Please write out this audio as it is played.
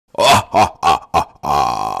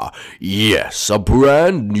Yes, a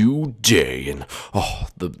brand new day, and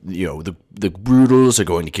the Brutals are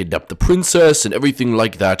going to kidnap the princess and everything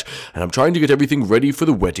like that, and I'm trying to get everything ready for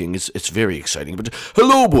the wedding. It's very exciting. But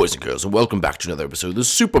hello, boys and girls, and welcome back to another episode of the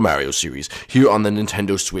Super Mario series here on the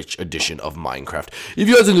Nintendo Switch edition of Minecraft. If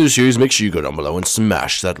you guys are new to the series, make sure you go down below and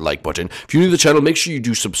smash that like button. If you're new to the channel, make sure you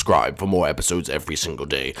do subscribe for more episodes every single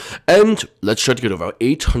day. And let's try to get over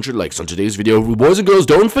 800 likes on today's video. Boys and girls,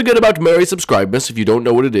 don't forget about Merry Subscribers. If you don't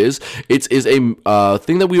know what it is a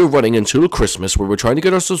thing that we are running until Christmas where we're trying to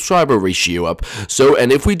get our subscriber ratio up. So,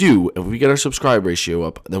 and if we get our subscriber ratio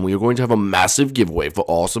up, then we are going to have a massive giveaway for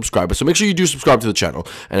all subscribers. So make sure you do subscribe to the channel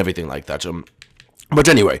and everything like that. But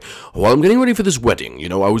anyway, while I'm getting ready for this wedding,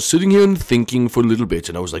 I was sitting here and thinking for a little bit,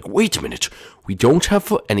 and I was like, wait a minute, I don't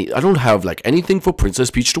have, like, anything for Princess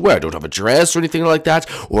Peach to wear. I don't have a dress or anything like that,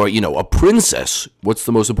 or, a princess. What's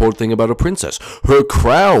the most important thing about a princess? Her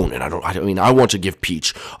crown, and I want to give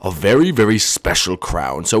Peach a very, very special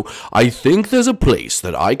crown. So I think there's a place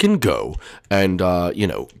that I can go and,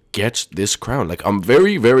 get this crown. Like, I'm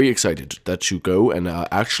very, very excited that you go and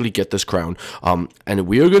actually get this crown. And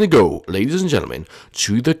we are going to go, ladies and gentlemen,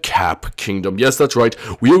 to the Cap Kingdom. Yes, that's right.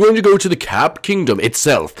 We are going to go to the Cap Kingdom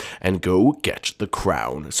itself and go get the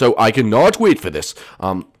crown. So I cannot wait for this.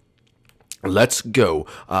 Let's go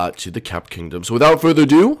to the Cap Kingdom. So without further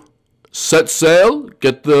ado, set sail,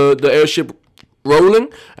 get the airship rolling,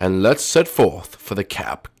 and let's set forth for the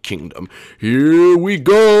Cap Kingdom. Here we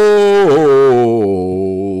go.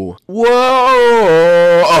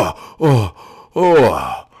 Whoa!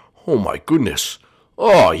 Oh my goodness.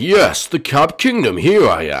 Oh yes, the Cap Kingdom. Here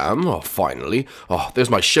I am. Oh, finally. Oh, there's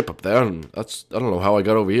my ship up there, and I don't know how I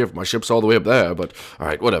got over here. My ship's all the way up there, but all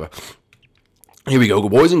right, whatever. Here we go,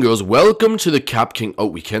 boys and girls. Welcome to the Cap King. Oh,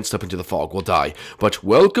 we can't step into the fog. We'll die. But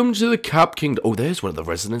welcome to the Cap Kingdom. Oh, there's one of the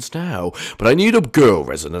residents now. But I need a girl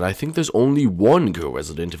resident. I think there's only one girl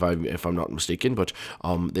resident, if I'm not mistaken. But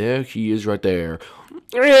there he is, right there.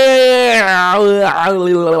 Whoa!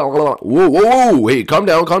 Hey, calm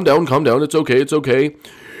down. It's okay.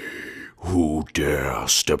 Who dare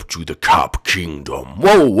step to the Cap Kingdom?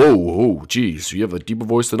 Whoa, jeez, you have a deeper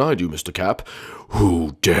voice than I do, Mr. Cap.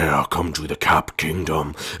 Who dare come to the Cap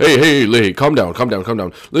Kingdom? Hey, calm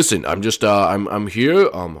down. Listen, I'm just, I'm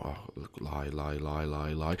here,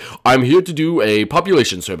 lie. I'm here to do a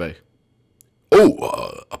population survey.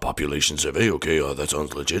 Oh, a population survey, okay, that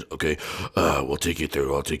sounds legit, okay, we'll take you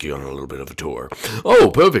through, I'll take you on a little bit of a tour. Oh,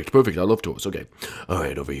 perfect, I love tours, okay.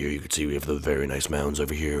 Alright, over here you can see we have the very nice mounds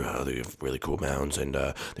over here, they have really cool mounds, and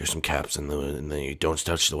there's some caps, and you don't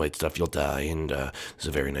touch the white stuff, you'll die, and there's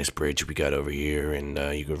a very nice bridge we got over here, and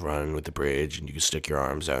you can run with the bridge, and you can stick your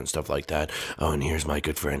arms out and stuff like that. Oh, and here's my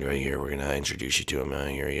good friend right here, we're gonna introduce you to him,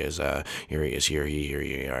 here he is, here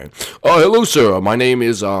you are. Oh, hello sir, my name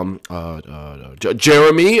is,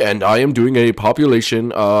 Jeremy, and I am doing a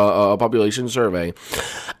population survey.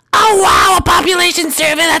 Oh wow, a population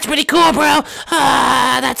survey, that's pretty cool, bro.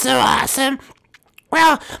 That's so awesome.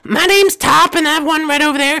 Well, my name's Top, and that one right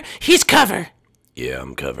over there, he's Cover. Yeah,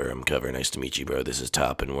 I'm Cover. Nice to meet you, bro. This is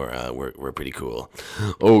Top, and we're pretty cool.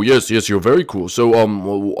 Oh, yes, you're very cool. So,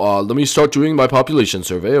 let me start doing my population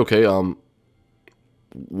survey, okay?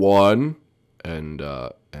 1, and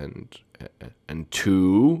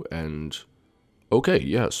 2, and... Okay,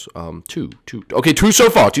 yes, 2. Okay, 2 so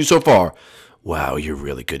far. Wow, you're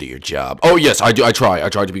really good at your job. Oh, yes, I do. I try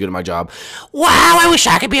to be good at my job. Wow, I wish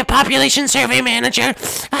I could be a population survey manager.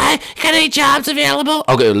 Got any jobs available?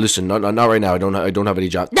 Okay, listen, not right now. I don't have any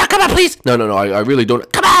jobs. No, come on, please. No, I really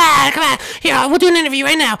don't. Come on. Here, we'll do an interview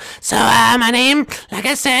right now. So, my name, like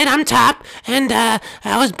I said, I'm Top, and I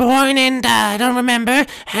was born, and I don't remember,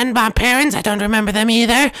 and my parents, I don't remember them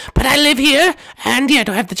either, but I live here, and yeah,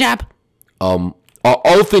 do I have the job?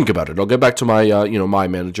 I'll think about it. I'll get back to my, my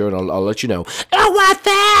manager, and I'll let you know. Oh, well,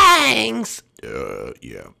 thanks!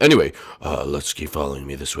 Yeah. Anyway, let's keep following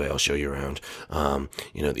me this way. I'll show you around.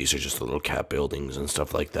 These are just the little cap buildings and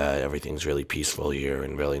stuff like that. Everything's really peaceful here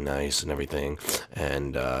and really nice and everything.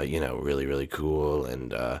 And, really, really cool.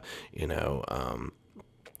 And,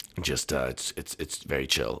 it's very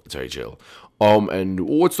chill. It's very chill. And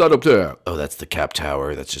what's that up there? Oh, that's the Cap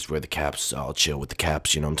Tower. That's just where the caps, I'll chill with the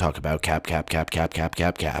caps, I'm talking about caps.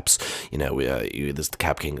 This is the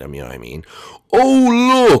Cap Kingdom, you know what I mean?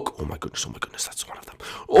 Oh, look! Oh my goodness, that's one of them.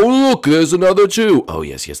 Oh, look, there's another too. Oh,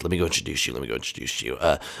 yes, let me go introduce you.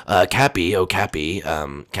 Cappy, Cappy.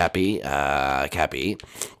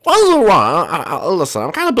 Well, listen,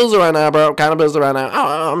 I'm kind of busy right now, bro. I'm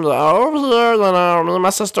over here, my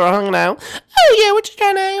sister are hanging out. Oh, yeah, we're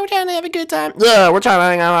trying to have a good time. Yeah, we're trying to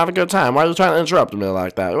hang out and have a good time. Why are you trying to interrupt me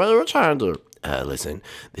like that? What are we trying to do? Listen,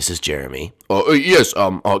 this is Jeremy. Yes,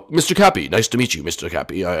 Mr. Cappy, nice to meet you, Mr.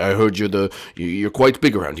 Cappy. I heard you're quite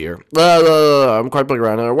big around here. I'm quite big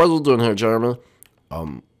around here. What are you doing here, Jeremy?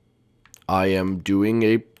 I am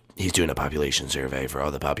doing he's doing a population survey for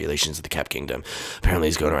all the populations of the Cap Kingdom. Apparently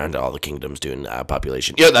he's going around to all the kingdoms doing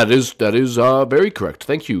population. Yeah, that is very correct.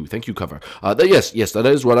 Thank you, Cover. Yes, that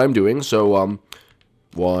is what I'm doing. So,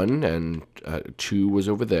 1 and 2 was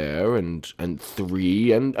over there, and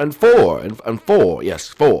 3 and 4 and 4. Yes,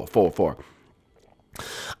 4.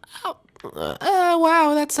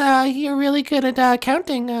 Wow, that's, you're really good at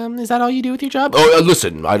counting. Is that all you do with your job? Oh,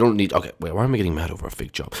 listen, I don't need, okay, wait, why am I getting mad over a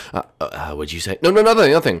fake job? What'd you say? No,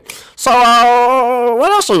 nothing. So,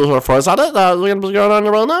 what else are you here for? Is that it? You're gonna be going on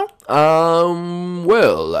your own now?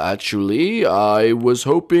 Well, actually, I was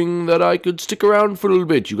hoping that I could stick around for a little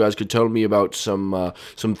bit. You guys could tell me about some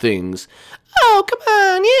things. Oh, come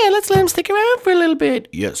on, yeah, let's let him stick around for a little bit.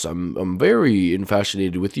 Yes, I'm very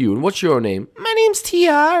infatuated with you. And what's your name? My name's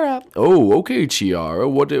Tiara. Oh, okay, Tiara.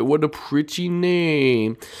 What a pretty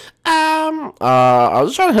name. I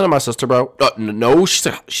was trying to hit on my sister, bro. No,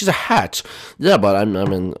 she's a hat. Yeah, but I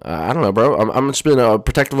mean, I don't know, bro. I'm just being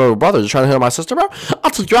protective of her brother. Just trying to hit on my sister, bro.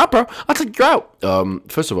 I'll take you out, bro. I'll take you out.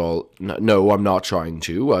 First of all, no, I'm not trying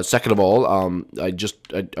to. Second of all, I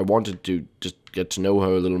wanted to just get to know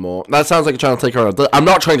her a little more. That sounds like you're trying to take her on a date. I'm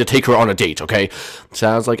not trying to take her on a date, okay?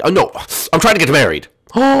 Sounds like, no, I'm trying to get married.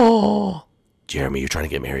 Oh, Jeremy, you're trying to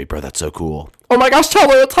get married, bro. That's so cool. Oh my gosh, tell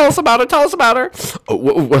us about her. Oh,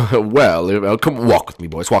 well, come walk with me,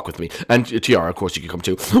 boys. Walk with me. And Tiara, of course, you can come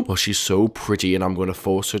too. Well, she's so pretty, and I'm going to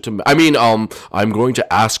force her to. I'm going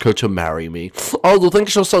to ask her to marry me. Oh, do you think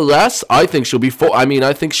she'll say yes? I think she'll be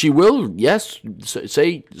I think she will. Yes,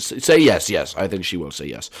 say yes. Yes, I think she will say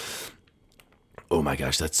yes. Oh my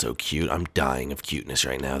gosh, that's so cute. I'm dying of cuteness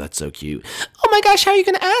right now. That's so cute. Oh my gosh, how are you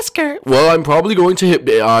gonna ask her? Well, I'm probably going to hit.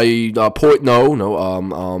 I'm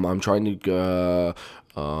trying to.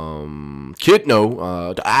 I'm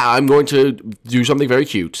going to do something very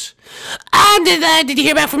cute. Did you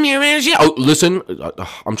hear back from your manager? Oh, listen,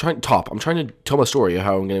 I'm trying to tell my story of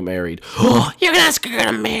how I'm getting married. You're gonna ask her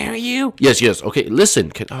to marry you? Yes. Okay,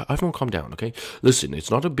 listen, everyone calm down, okay? Listen,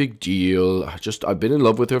 it's not a big deal. I've been in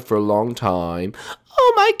love with her for a long time.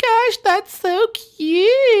 Oh my gosh, that's so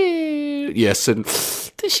cute. Yes, and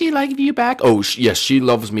does she like you back? Oh, yes, she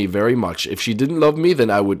loves me very much. If she didn't love me, then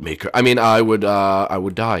I would make her. I mean, I would die. I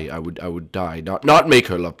would die. Not make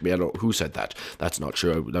her love me. I don't. Who said that? That's not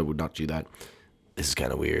true. I would not do that. This is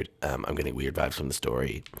kind of weird. I'm getting weird vibes from the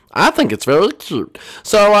story. I think it's very cute.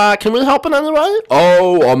 So, can we help in any way?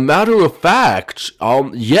 Oh, a matter of fact,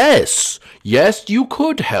 yes. Yes, you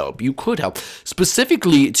could help.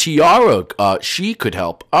 Specifically, Tiara, she could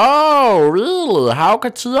help. Oh, really? How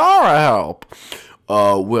could Tiara help?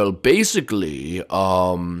 Well, basically,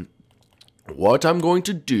 what I'm going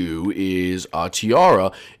to do is,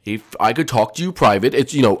 Tiara, if I could talk to you private,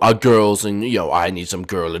 it's, girls, and, I need some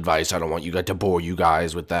girl advice. I don't want you guys to bore you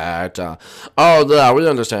guys with that. Yeah, we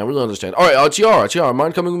understand. All right, Tiara,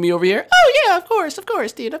 mind coming with me over here? Oh, yeah, of course,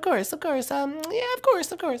 dude, of course. Yeah, of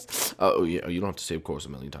course. Oh, yeah, you don't have to say of course a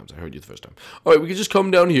million times. I heard you the first time. All right, we can just come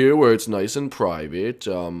down here where it's nice and private.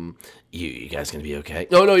 You guys gonna be okay?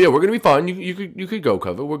 No, yeah, we're gonna be fine. You could go,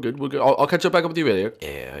 Cover. We're good. I'll catch up back up with you later.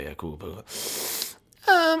 Yeah, cool.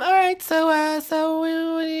 All right, so what's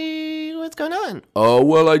going on? Oh,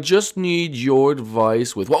 well, I just need your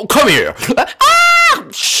advice with. Well, come here.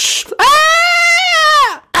 Shh!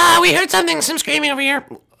 We heard some screaming over here.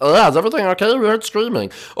 Is everything okay? We heard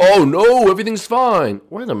screaming. Oh no, everything's fine.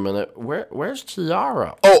 Wait a minute. Where's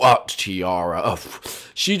Tiara? Oh, Tiara. Oh,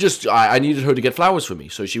 she just. I needed her to get flowers for me,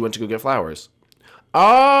 so she went to go get flowers.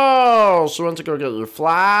 Oh, she went to go get your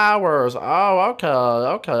flowers. Oh,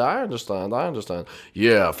 okay. I understand.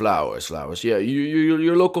 Yeah, flowers. Yeah,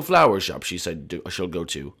 your local flower shop. She said she'll go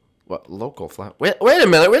to. What local flower? Wait a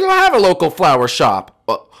minute. We don't have a local flower shop.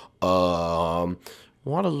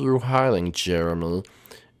 What are you hiding, Jeremy?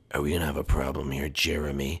 Are we gonna have a problem here,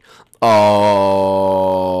 Jeremy? Wait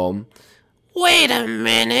a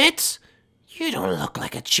minute. You don't look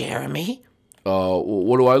like a Jeremy.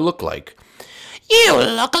 What do I look like? You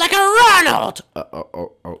look like a Ronald. A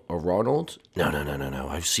Ronald? No.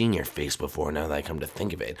 I've seen your face before. Now that I come to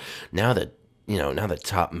think of it, now that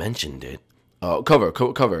Top mentioned it.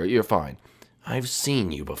 Cover. You're fine. I've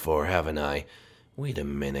seen you before, haven't I? Wait a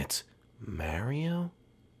minute, Mario,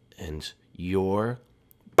 and you're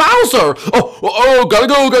Bowser! Oh, gotta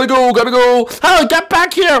go! Oh, get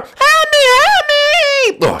back here! Help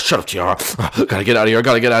me! Oh, shut up, Tiara. Gotta get out of here,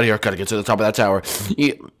 gotta get to the top of that tower.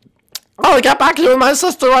 Oh, get back here with my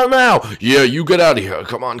sister right now. Yeah, you get out of here.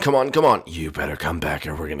 Come on, come on, come on. You better come back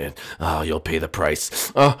or we're gonna, you'll pay the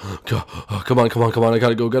price. Come on, come on, come on. I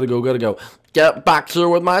gotta go, gotta go, gotta go. Get back here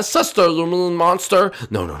with my sister, you mean monster.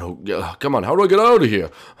 No. Come on, how do I get out of here?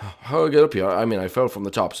 How do I get up here? I mean, I fell from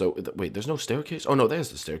the top, so, wait, there's no staircase? Oh, no, there's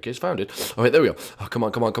the staircase. Found it. All right, there we go. Oh, come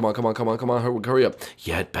on, come on, come on, come on, come on, come on. Hurry up.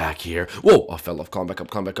 Get back here. Whoa, I fell off. Come back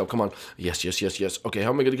up, come back up. Come on. Yes. Okay, how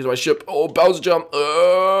am I gonna get to my ship? Oh, Bowser jump.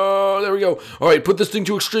 There we go. All right, put this thing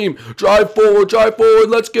to extreme. Drive forward.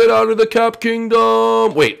 Let's get out of the Cap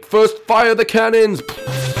Kingdom. Wait, first fire the cannons.